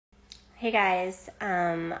Hey guys,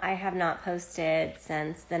 I have not posted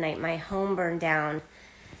since the night my home burned down.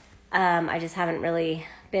 I just haven't really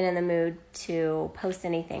been in the mood to post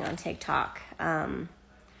anything on TikTok.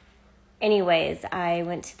 Anyways, I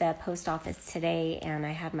went to the post office today and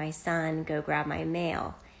I had my son go grab my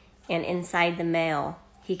mail. And inside the mail,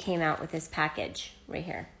 he came out with this package right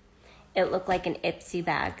here. It looked like an Ipsy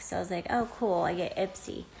bag. So I was like, oh cool, I get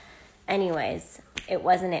Ipsy. Anyways, it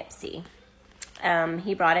wasn't Ipsy.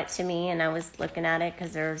 He brought it to me and I was looking at it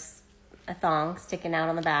because there's a thong sticking out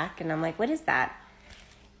on the back. And I'm like, what is that?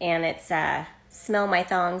 And it's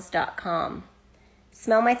smellmythongs.com.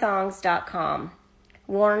 Smellmythongs.com.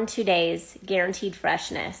 Worn 2 days, guaranteed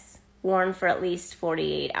freshness. Worn for at least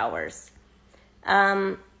 48 hours.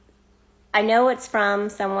 I know it's from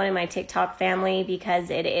someone in my TikTok family because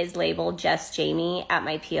it is labeled Just Jamie at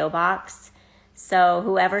my P.O. box. So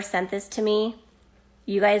whoever sent this to me,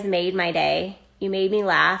 you guys made my day. You made me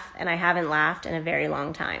laugh, and I haven't laughed in a very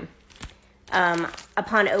long time.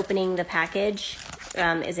 Upon opening the package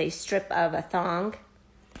is a strip of a thong,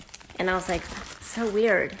 and I was like, so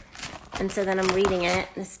weird. And so then I'm reading it,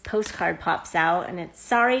 and this postcard pops out, and it's,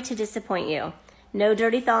 sorry to disappoint you. No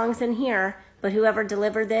dirty thongs in here, but whoever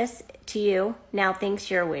delivered this to you now thinks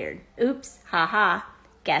you're weird. Oops, haha,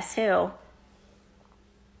 guess who?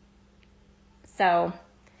 So,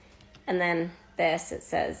 and then this, it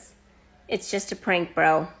says, it's just a prank,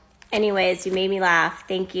 bro. Anyways, you made me laugh.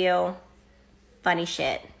 Thank you. Funny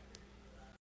shit.